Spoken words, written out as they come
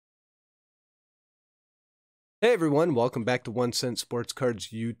Hey everyone, welcome back to 1 Cent Sports Cards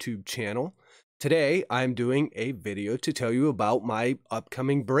YouTube channel. Today I'm doing a video to tell you about my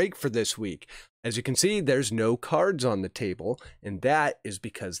upcoming break for this week. As you can see, there's no cards on the table, and that is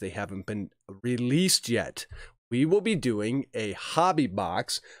because they haven't been released yet. We will be doing a hobby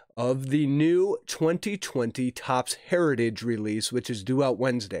box of the new 2020 Topps Heritage release, which is due out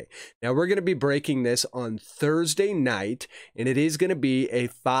Wednesday. Now, we're going to be breaking this on Thursday night, and it is going to be a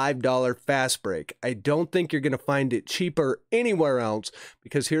 $5 fast break. I don't think you're going to find it cheaper anywhere else,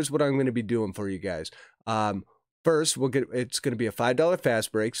 because here's what I'm going to be doing for you guys. First, it's going to be a $5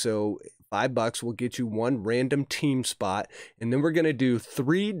 fast break, so $5 will get you one random team spot, and then we're going to do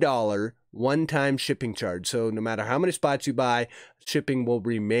 $3 one-time shipping charge. So no matter how many spots you buy, shipping will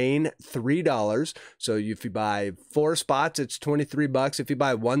remain $3. So if you buy 4 spots, it's $23. If you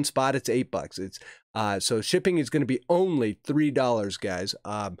buy 1 spot, it's $8. So shipping is going to be only $3, guys.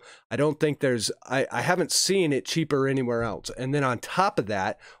 I don't think I haven't seen it cheaper anywhere else. And then on top of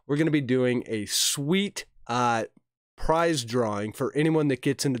that, we're going to be doing a sweet prize drawing for anyone that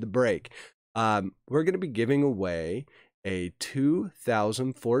gets into the break. We're going to be giving away a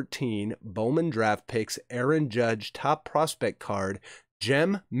 2014 Bowman Draft Picks Aaron Judge Top Prospect Card,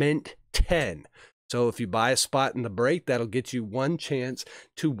 Gem Mint 10. So if you buy a spot in the break, that'll get you one chance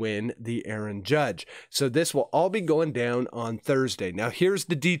to win the Aaron Judge. So this will all be going down on Thursday. Now here's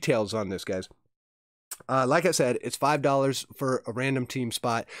the details on this, guys. Like I said, it's $5 for a random team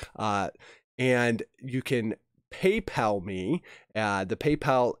spot, and you can PayPal me. The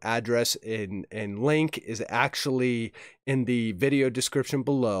PayPal address and link is actually in the video description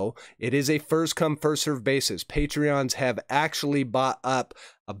below. It is a first come first serve basis. Patreons have actually bought up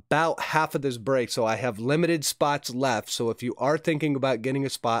about half of this break, so I have limited spots left. So if you are thinking about getting a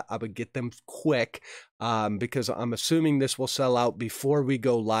spot, I would get them quick, because I'm assuming this will sell out before we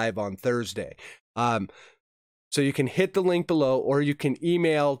go live on Thursday. So you can hit the link below, or you can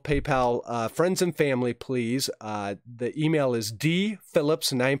email PayPal friends and family, please. The email is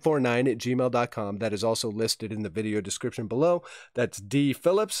dphillips949@gmail.com. That is also listed in the video description below. That's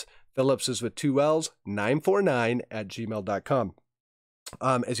dphillips. Phillips is with 2 L's, 949@gmail.com.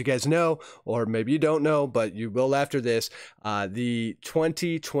 As you guys know, or maybe you don't know, but you will after this, the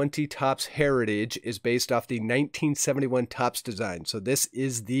 2020 Topps Heritage is based off the 1971 Topps design. So this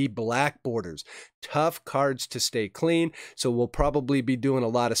is the black borders. Tough cards to stay clean. So we'll probably be doing a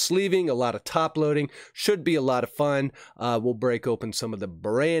lot of sleeving, a lot of top loading. Should be a lot of fun. We'll break open some of the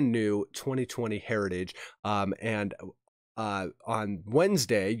brand new 2020 Heritage, and on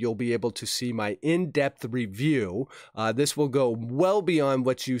Wednesday, you'll be able to see my in-depth review. This will go well beyond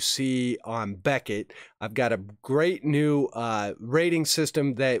what you see on Beckett. I've got a great new rating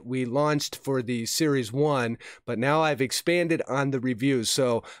system that we launched for the Series 1, but now I've expanded on the reviews.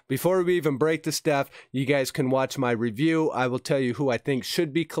 So before we even break the stuff, you guys can watch my review. I will tell you who I think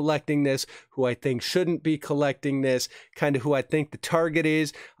should be collecting this, who I think shouldn't be collecting this, kind of who I think the target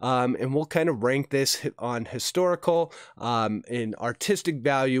is, and we'll kind of rank this on historical, in artistic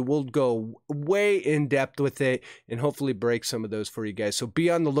value. We'll go way in depth with it and hopefully break some of those for you guys. So be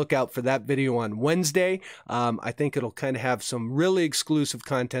on the lookout for that video on Wednesday. I think it'll kind of have some really exclusive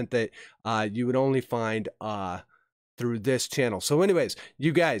content that you would only find through this channel. So anyways,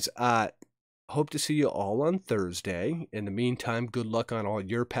 you guys, hope to see you all on Thursday. In the meantime, good luck on all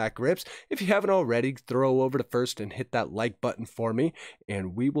your pack rips. If you haven't already, throw over to first and hit that like button for me,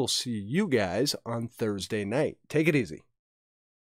 and we will see you guys on Thursday night. Take it easy.